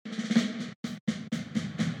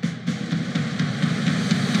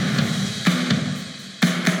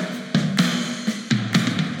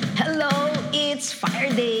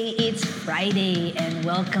Friday, and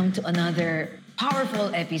welcome to another powerful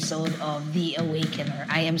episode of The Awakener.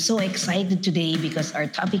 I am so excited today because our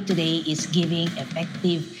topic today is giving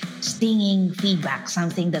effective, stinging feedback,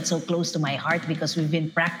 something that's so close to my heart because we've been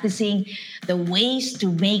practicing the ways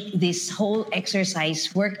to make this whole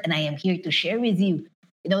exercise work, and I am here to share with you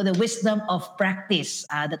the wisdom of practice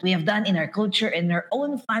that we have done in our culture and our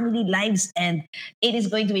own family lives. And it is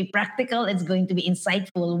going to be practical, it's going to be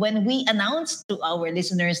insightful. When we announced to our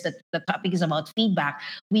listeners that the topic is about feedback,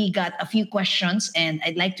 we got a few questions, and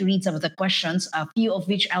I'd like to read some of the questions, a few of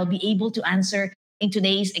which I'll be able to answer in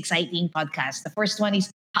today's exciting podcast. The first one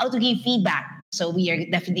is how to give feedback. So we are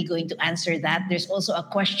definitely going to answer that. There's also a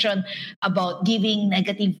question about giving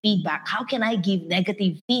negative feedback. How can I give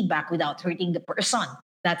negative feedback without hurting the person?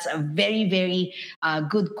 That's a very, very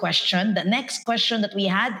good question. The next question that we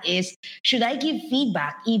had is, should I give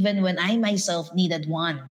feedback even when I myself needed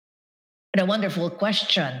one? What a wonderful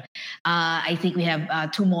question. I think we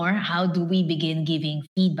have two more. How do we begin giving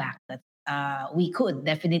feedback? That we could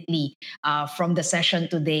definitely, from the session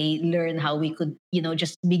today, learn how we could,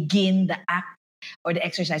 just begin the act or the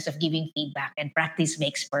exercise of giving feedback. And practice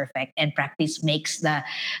makes perfect, and practice makes the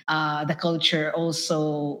culture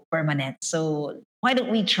also permanent. So why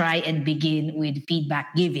don't we try and begin with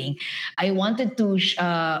feedback giving? I wanted to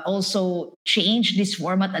also change this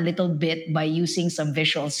format a little bit by using some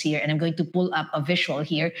visuals here, and I'm going to pull up a visual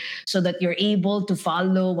here so that you're able to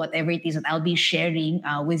follow whatever it is that I'll be sharing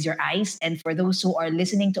with your eyes. And for those who are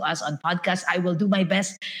listening to us on podcast, I will do my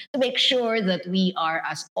best to make sure that we are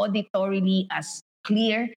as auditorily as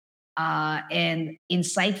clear and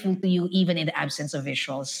insightful to you, even in the absence of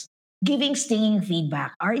visuals. Giving stinging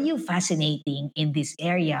feedback. Are you fascinating in this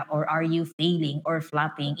area, or are you failing or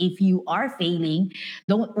flopping? If you are failing,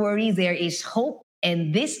 don't worry, there is hope.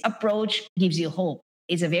 And this approach gives you hope.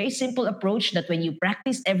 It's a very simple approach that when you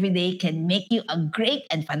practice every day can make you a great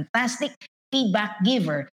and fantastic feedback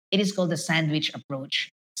giver. It is called the sandwich approach.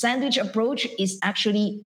 Sandwich approach is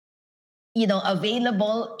actually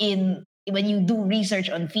available in when you do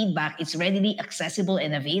research on feedback. It's readily accessible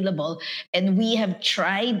and available, and we have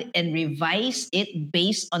tried and revised it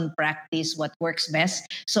based on practice what works best.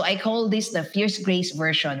 So I call this the fierce grace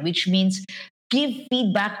version, which means give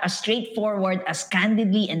feedback as straightforward, as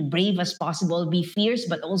candidly and brave as possible. Be fierce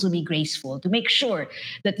but also be graceful, to make sure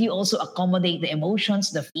that you also accommodate the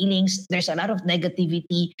emotions, the feelings. There's a lot of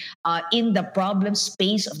negativity in the problem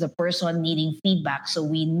space of the person needing feedback, so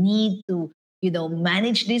we need to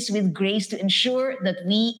manage this with grace to ensure that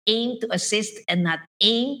we aim to assist and not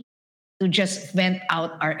aim to just vent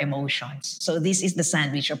out our emotions. So this is the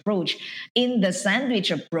sandwich approach. In the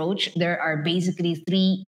sandwich approach, there are basically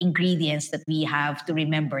three ingredients that we have to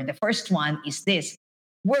remember. The first one is this: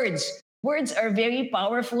 words. Words are very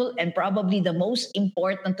powerful and probably the most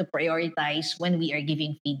important to prioritize when we are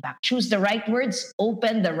giving feedback. Choose the right words,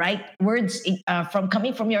 open the right words from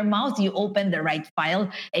coming from your mouth. You open the right file,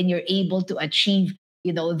 and you're able to achieve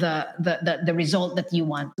the result that you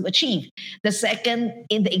want to achieve. The second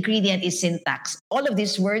in the ingredient is syntax. All of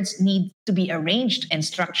these words need to be arranged and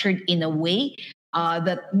structured in a way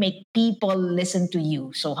that make people listen to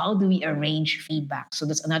you. So how do we arrange feedback? So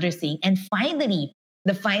that's another thing. And finally,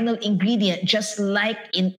 the final ingredient, just like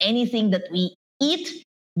in anything that we eat,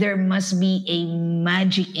 there must be a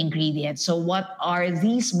magic ingredient. So what are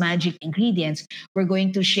these magic ingredients? We're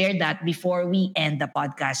going to share that before we end the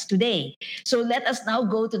podcast today. So let us now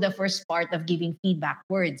go to the first part of giving feedback: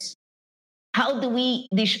 words. How do we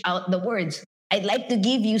dish out the words? I'd like to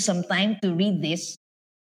give you some time to read this.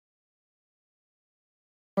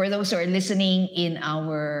 For those who are listening in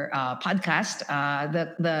our podcast,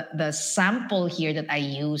 the sample here that I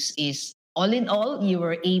use is, all in all, you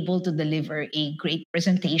were able to deliver a great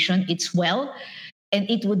presentation. It's well, and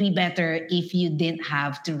it would be better if you didn't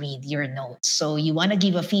have to read your notes. So you want to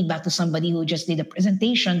give a feedback to somebody who just did a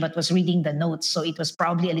presentation but was reading the notes. So it was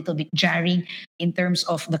probably a little bit jarring in terms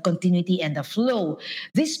of the continuity and the flow.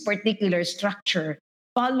 This particular structure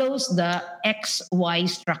follows the XY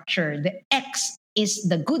structure. The X is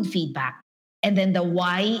the good feedback, and then the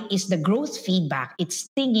Y is the growth feedback. It's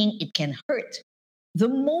stinging, it can hurt. The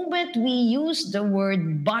moment we use the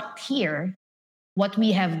word but here, what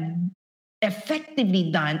we have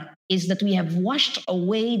effectively done is that we have washed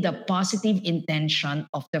away the positive intention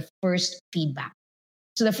of the first feedback.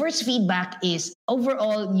 So the first feedback is,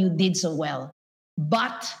 overall, you did so well,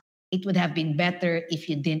 but it would have been better if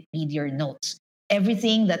you didn't read your notes.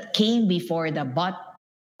 Everything that came before the but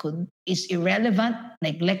is irrelevant,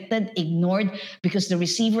 neglected, ignored, because the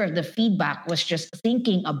receiver of the feedback was just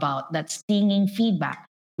thinking about that stinging feedback,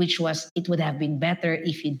 which was, it would have been better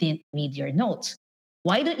if you didn't read your notes.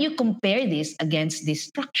 Why don't you compare this against this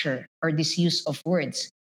structure or this use of words?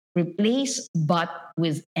 Replace but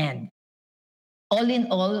with and. All in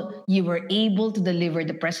all, you were able to deliver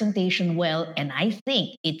the presentation well, and I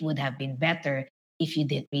think it would have been better if you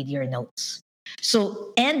did read your notes.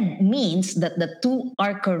 So, and means that the two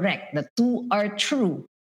are correct, the two are true.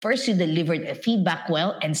 First, you delivered a feedback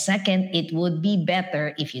well, and second, it would be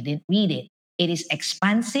better if you didn't read it. It is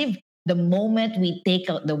expansive. The moment we take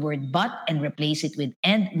out the word but and replace it with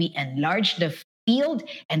and, we enlarge the field,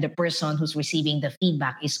 and the person who's receiving the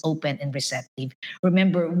feedback is open and receptive.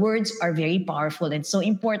 Remember, words are very powerful and so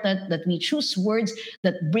important that we choose words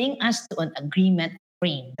that bring us to an agreement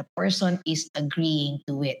frame. The person is agreeing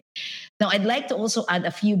to it. Now, I'd like to also add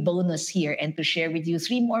a few bonus here and to share with you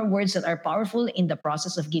three more words that are powerful in the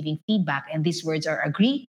process of giving feedback. And these words are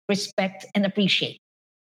agree, respect, and appreciate.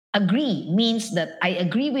 Agree means that I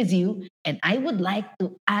agree with you and I would like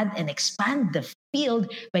to add and expand the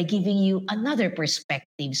field by giving you another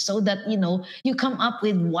perspective so that you come up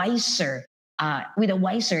with a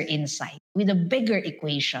wiser insight, with a bigger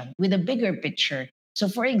equation, with a bigger picture. So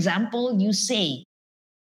for example, you say,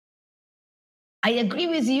 I agree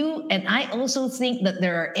with you. And I also think that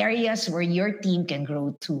there are areas where your team can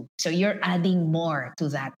grow too. So you're adding more to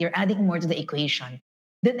that. You're adding more to the equation.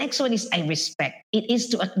 The next one is I respect. It is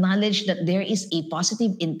to acknowledge that there is a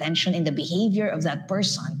positive intention in the behavior of that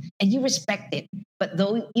person and you respect it, but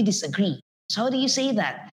though you disagree. So how do you say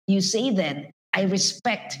that? You say then, I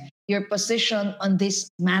respect your position on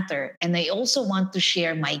this matter and I also want to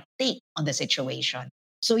share my take on the situation.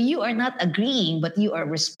 So you are not agreeing, but you are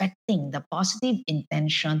respecting the positive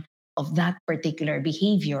intention of that particular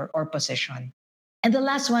behavior or position. And the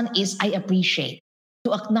last one is I appreciate.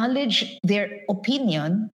 To acknowledge their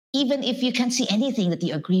opinion, even if you can't see anything that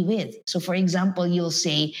you agree with. So, for example, you'll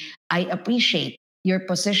say, I appreciate your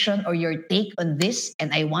position or your take on this,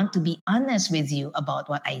 and I want to be honest with you about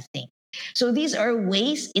what I think. So, these are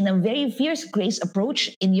ways in a very fierce grace approach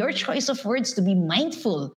in your choice of words to be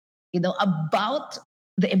mindful, about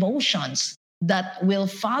the emotions that will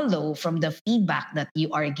follow from the feedback that you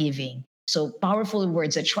are giving. So, powerful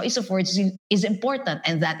words, a choice of words is important,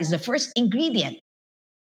 and that is the first ingredient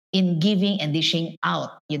in giving and dishing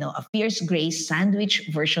out, a fierce grace sandwich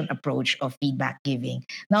version approach of feedback giving.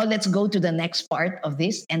 Now let's go to the next part of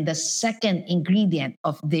this. And the second ingredient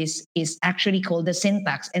of this is actually called the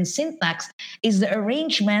syntax. And syntax is the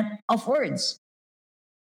arrangement of words.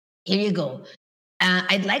 Here you go.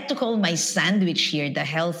 I'd like to call my sandwich here the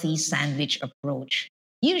healthy sandwich approach.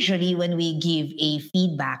 Usually, when we give a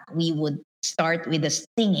feedback, we would start with a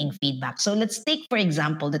stinging feedback. So, let's take, for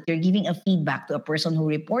example, that you're giving a feedback to a person who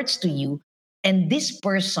reports to you, and this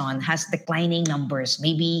person has declining numbers.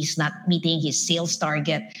 Maybe he's not meeting his sales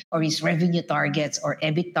target or his revenue targets or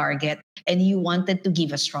EBIT target, and you wanted to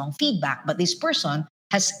give a strong feedback, but this person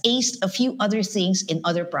has aced a few other things in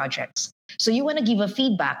other projects. So you want to give a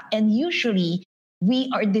feedback, and usually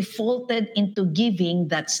we are defaulted into giving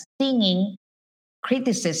that stinging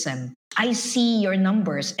criticism. I see your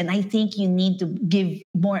numbers and I think you need to give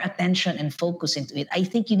more attention and focus into it. I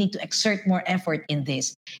think you need to exert more effort in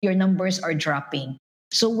this. Your numbers are dropping.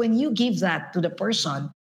 So when you give that to the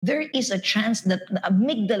person, there is a chance that the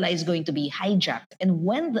amygdala is going to be hijacked. And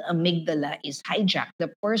when the amygdala is hijacked,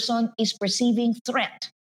 the person is perceiving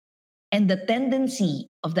threat. And the tendency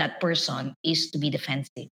of that person is to be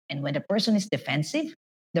defensive. And when the person is defensive,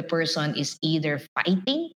 the person is either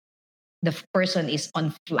fighting, the person is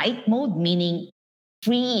on flight mode, meaning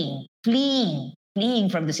fleeing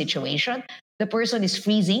from the situation. The person is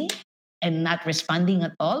freezing and not responding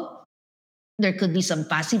at all. There could be some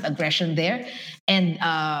passive aggression there, and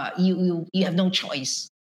you have no choice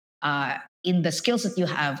in the skills that you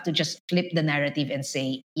have to just flip the narrative and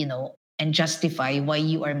say, and justify why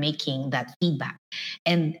you are making that feedback.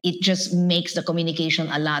 And it just makes the communication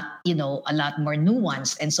a lot more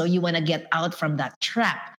nuanced. And so you want to get out from that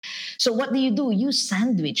trap. So what do? You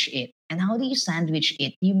sandwich it. And how do you sandwich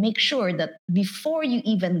it? You make sure that before you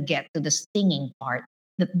even get to the stinging part,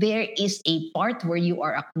 that there is a part where you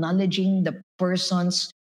are acknowledging the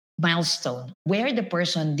person's milestone where the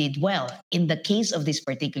person did well. In the case of this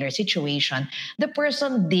particular situation, the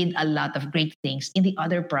person did a lot of great things in the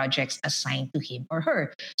other projects assigned to him or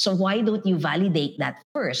her. So why don't you validate that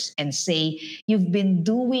first and say, you've been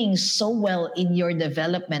doing so well in your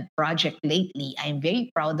development project lately. I'm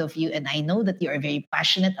very proud of you. And I know that you are very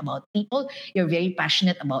passionate about people. You're very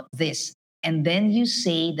passionate about this. And then you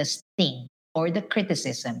say the sting or the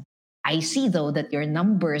criticism. I see though that your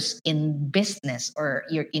numbers in business or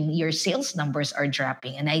your sales numbers are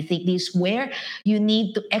dropping. And I think this is where you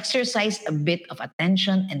need to exercise a bit of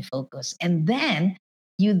attention and focus. And then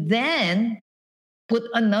You then put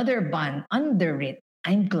another bun under it.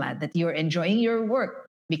 I'm glad that you're enjoying your work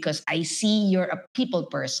because I see you're a people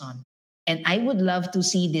person. And I would love to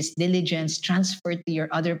see this diligence transferred to your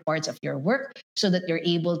other parts of your work so that you're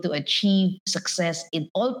able to achieve success in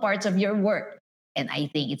all parts of your work. And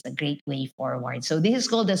I think it's a great way forward. So, this is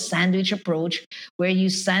called the sandwich approach, where you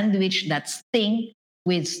sandwich that sting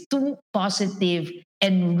with two positive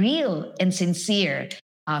and real and sincere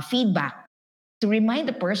feedback to remind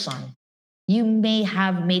the person you may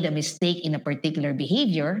have made a mistake in a particular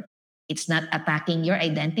behavior. It's not attacking your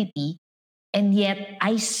identity. And yet,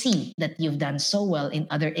 I see that you've done so well in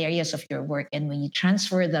other areas of your work. And when you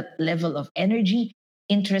transfer that level of energy,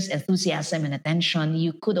 interest, enthusiasm, and attention,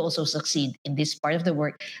 you could also succeed in this part of the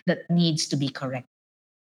work that needs to be correct.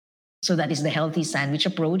 So, that is the healthy sandwich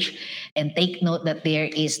approach. And take note that there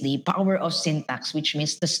is the power of syntax, which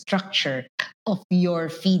means the structure of your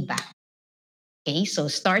feedback. Okay, so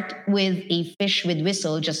start with a fish with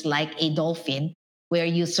whistle, just like a dolphin, where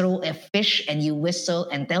you throw a fish and you whistle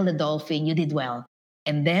and tell the dolphin you did well.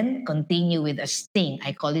 And then continue with a sting.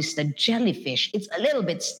 I call this the jellyfish. It's a little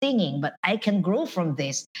bit stinging, but I can grow from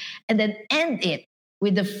this. And then end it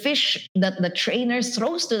with the fish that the trainer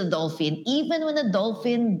throws to the dolphin, even when the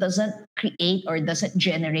dolphin doesn't create or doesn't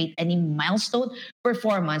generate any milestone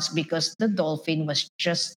performance because the dolphin was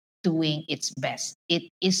just doing its best. It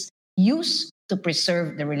is used to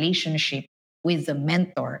preserve the relationship with the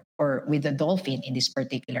mentor or with the dolphin in this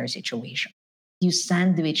particular situation. You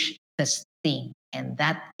sandwich the sting, and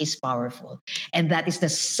that is powerful. And that is the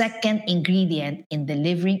second ingredient in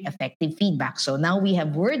delivering effective feedback. So now we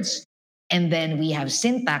have words and then we have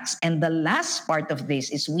syntax. And the last part of this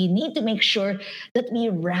is we need to make sure that we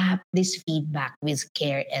wrap this feedback with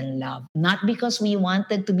care and love, not because we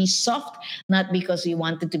wanted to be soft, not because we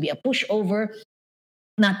wanted to be a pushover,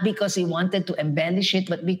 not because we wanted to embellish it,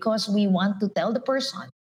 but because we want to tell the person,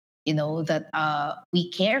 that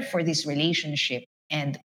we care for this relationship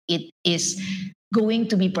and it is going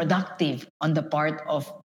to be productive on the part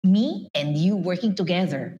of me and you working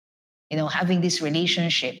together, having this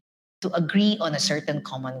relationship to agree on a certain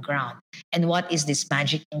common ground. And what is this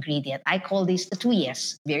magic ingredient? I call this the two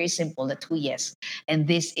yes. Very simple, the two yes. And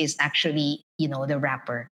this is actually, the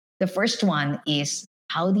wrapper. The first one is,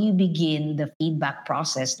 how do you begin the feedback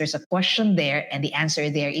process? There's a question there, and the answer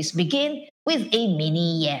there is begin with a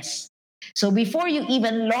mini yes. So before you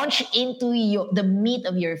even launch into the meat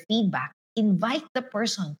of your feedback, invite the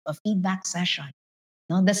person to a feedback session.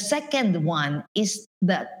 Now, the second one is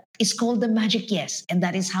called the magic yes, and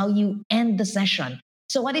that is how you end the session.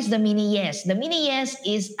 So, what is the mini yes? The mini yes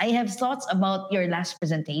is, I have thoughts about your last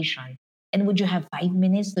presentation, and would you have 5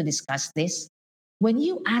 minutes to discuss this? When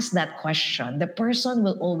you ask that question, the person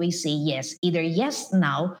will always say yes, either yes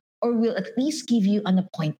now or will at least give you an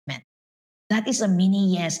appointment. That is a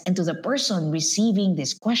mini yes. And to the person receiving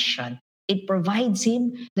this question, it provides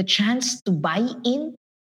him the chance to buy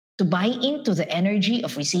into the energy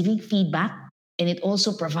of receiving feedback. And it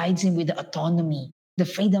also provides him with the autonomy, the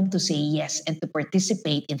freedom to say yes and to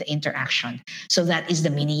participate in the interaction. So that is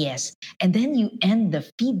the mini yes. And then you end the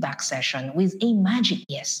feedback session with a magic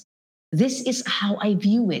yes. This is how I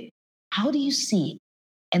view it. How do you see it?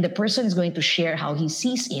 And the person is going to share how he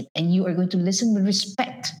sees it, and you are going to listen with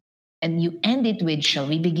respect. And you end it with, shall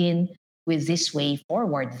we begin with this way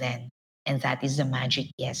forward then? And that is the magic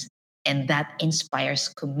yes. And that inspires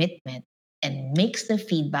commitment and makes the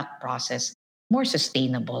feedback process more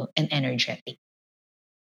sustainable and energetic.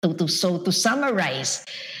 So to summarize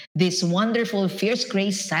this wonderful Fierce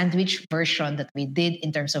Grace sandwich version that we did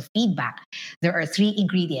in terms of feedback, there are three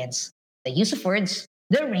ingredients: the use of words,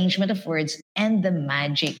 the arrangement of words, and the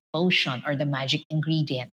magic potion or the magic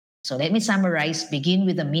ingredient. So let me summarize. Begin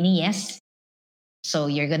with a mini yes. So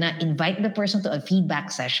you're going to invite the person to a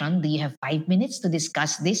feedback session. Do you have 5 minutes to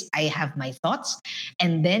discuss this? I have my thoughts.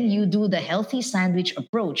 And then you do the healthy sandwich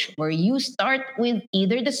approach, where you start with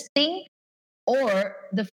either the sting or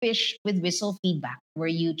the fish with whistle feedback, where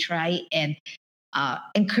you try and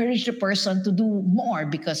encourage the person to do more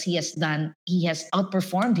because he has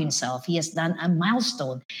outperformed himself, he has done a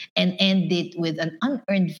milestone, and end it with an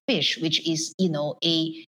unearned fish, which is,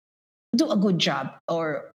 a do a good job,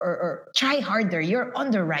 or try harder, you're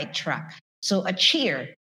on the right track. So a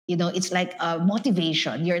cheer, it's like a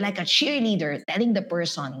motivation. You're like a cheerleader telling the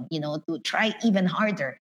person, to try even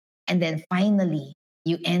harder. And then finally,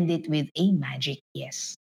 you end it with a magic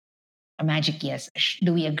yes. A magic yes.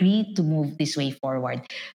 Do we agree to move this way forward?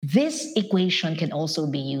 This equation can also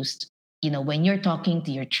be used, when you're talking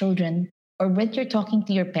to your children or when you're talking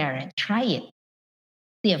to your parent. Try it.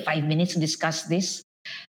 Do you have 5 minutes to discuss this?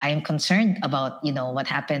 I am concerned about, what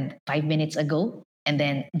happened 5 minutes ago, and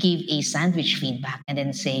then give a sandwich feedback and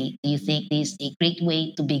then say, do you think this is a great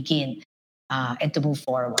way to begin and to move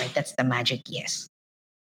forward? That's the magic yes.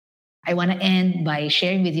 I want to end by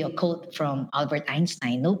sharing with you a quote from Albert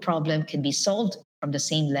Einstein. No problem can be solved from the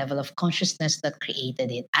same level of consciousness that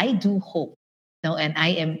created it. I do hope. No, and I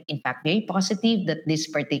am in fact very positive that this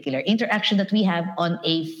particular interaction that we have on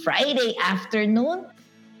a Friday afternoon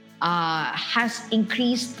has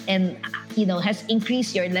increased and has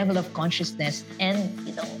increased your level of consciousness and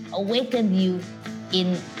awakened you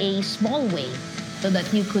in a small way so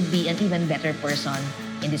that you could be an even better person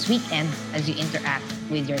in this weekend as you interact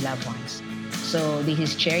with your loved ones. So this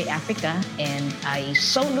is Cherry Africa, and I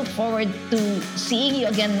so look forward to seeing you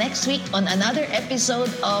again next week on another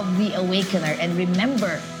episode of The Awakener. And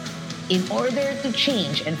remember, in order to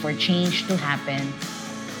change and for change to happen,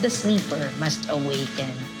 the sleeper must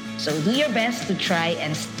awaken. So do your best to try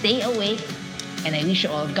and stay awake. And I wish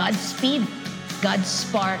you all Godspeed, God's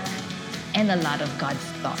spark, and a lot of God's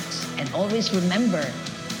thoughts. And always remember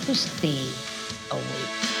to stay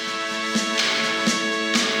awake.